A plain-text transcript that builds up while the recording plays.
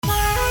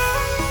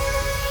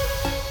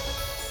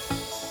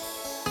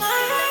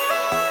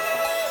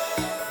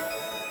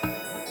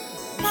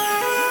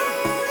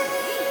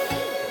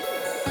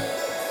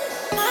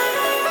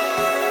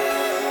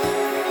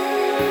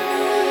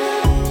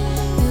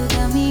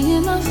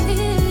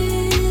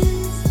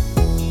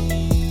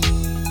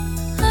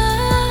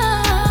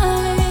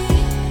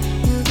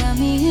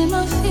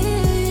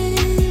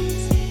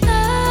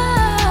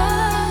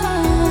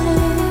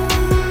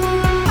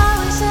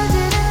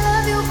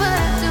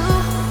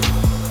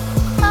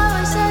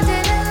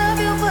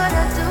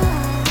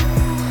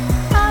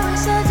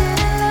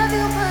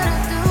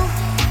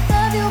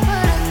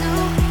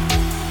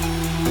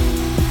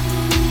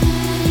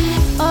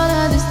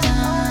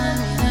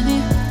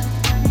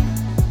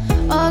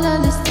All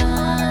of this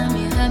time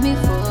you had me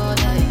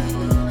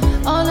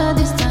falling. All of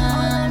this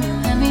time you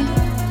had me.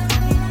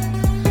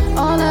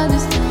 All of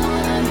this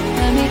time you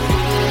had me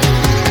falling.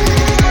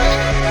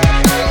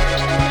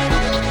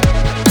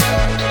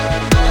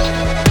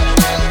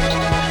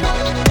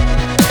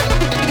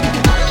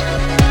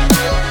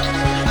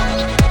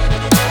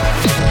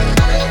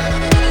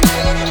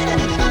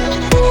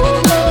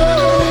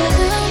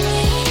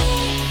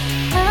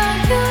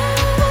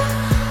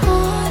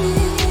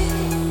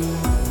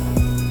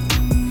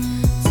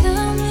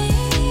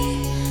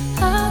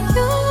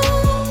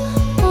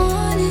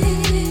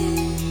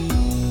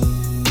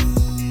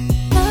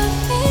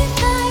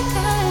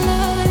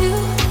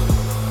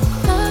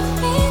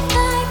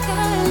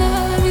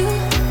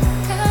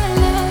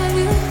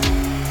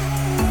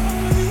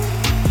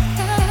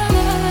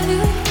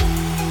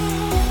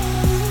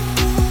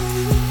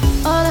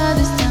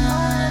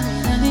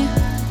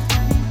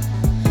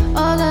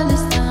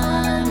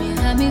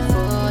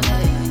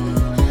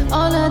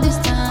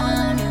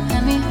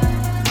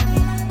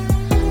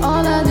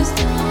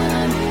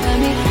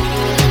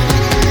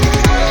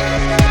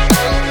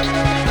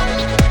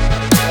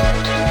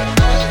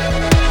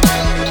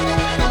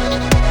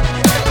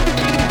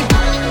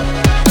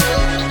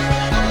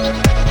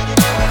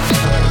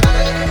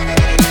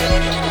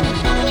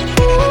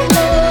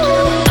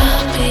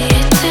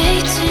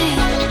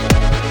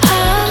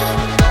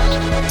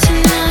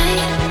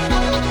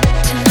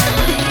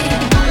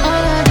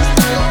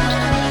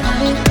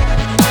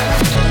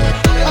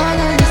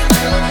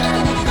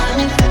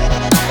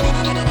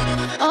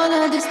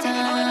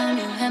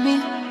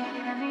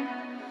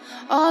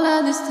 All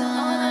of this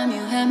time